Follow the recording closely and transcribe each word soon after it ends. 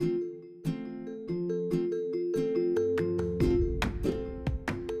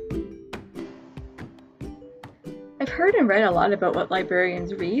heard and read a lot about what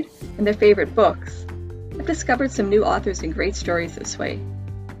librarians read and their favorite books. I've discovered some new authors and great stories this way.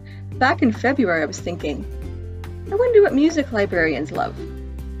 Back in February, I was thinking, I wonder what music librarians love.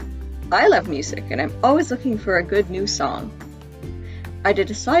 I love music, and I'm always looking for a good new song. I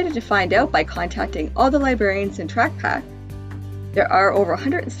decided to find out by contacting all the librarians in TrackPack. There are over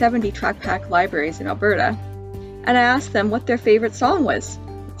 170 TrackPack libraries in Alberta, and I asked them what their favorite song was,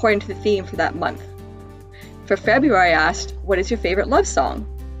 according to the theme for that month. For February, I asked, what is your favorite love song?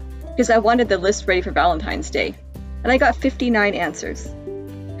 Because I wanted the list ready for Valentine's Day, and I got 59 answers.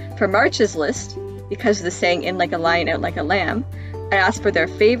 For March's list, because of the saying, in like a lion, out like a lamb, I asked for their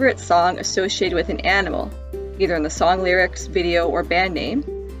favorite song associated with an animal, either in the song lyrics, video, or band name,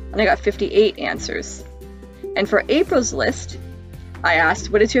 and I got 58 answers. And for April's list, I asked,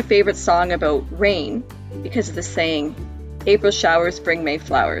 what is your favorite song about rain? Because of the saying, April showers bring May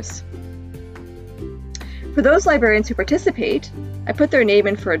flowers. For those librarians who participate, I put their name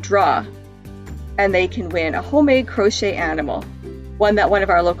in for a draw, and they can win a homemade crochet animal, one that one of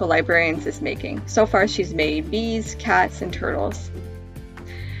our local librarians is making. So far, she's made bees, cats, and turtles.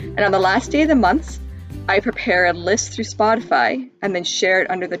 And on the last day of the month, I prepare a list through Spotify and then share it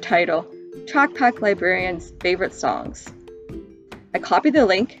under the title, TrackPack Librarians' Favorite Songs. I copy the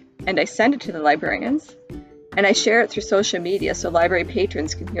link and I send it to the librarians, and I share it through social media so library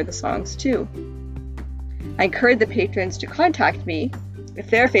patrons can hear the songs too. I encourage the patrons to contact me if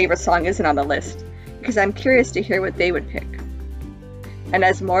their favorite song isn't on the list, because I'm curious to hear what they would pick. And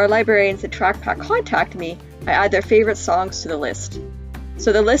as more librarians at TrackPack contact me, I add their favorite songs to the list.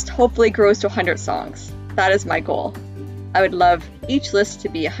 So the list hopefully grows to 100 songs. That is my goal. I would love each list to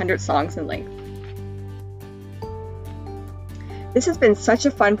be 100 songs in length. This has been such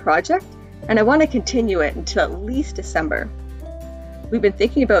a fun project, and I want to continue it until at least December. We've been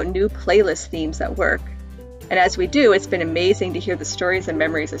thinking about new playlist themes at work, and as we do, it's been amazing to hear the stories and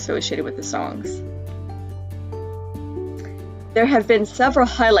memories associated with the songs. There have been several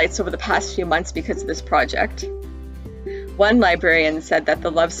highlights over the past few months because of this project. One librarian said that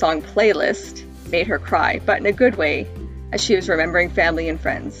the love song playlist made her cry, but in a good way, as she was remembering family and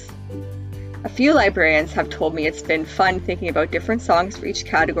friends. A few librarians have told me it's been fun thinking about different songs for each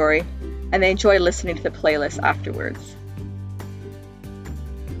category, and they enjoy listening to the playlist afterwards.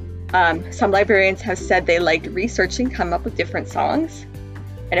 Some librarians have said they liked researching, coming up with different songs,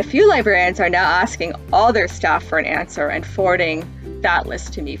 and a few librarians are now asking all their staff for an answer and forwarding that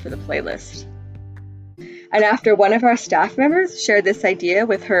list to me for the playlist. And after one of our staff members shared this idea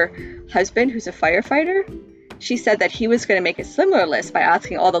with her husband, who's a firefighter, she said that he was going to make a similar list by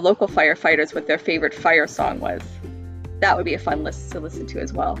asking all the local firefighters what their favorite fire song was. That would be a fun list to listen to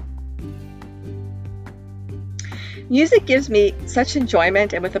as well. Music gives me such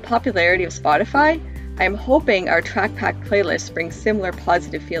enjoyment, and with the popularity of Spotify, I am hoping our TrackPack playlist brings similar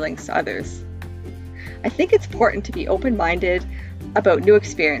positive feelings to others. I think it's important to be open-minded about new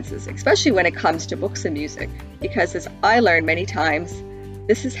experiences, especially when it comes to books and music, because as I learned many times,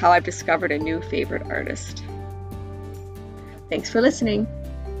 this is how I've discovered a new favorite artist. Thanks for listening.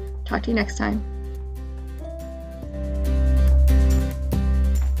 Talk to you next time.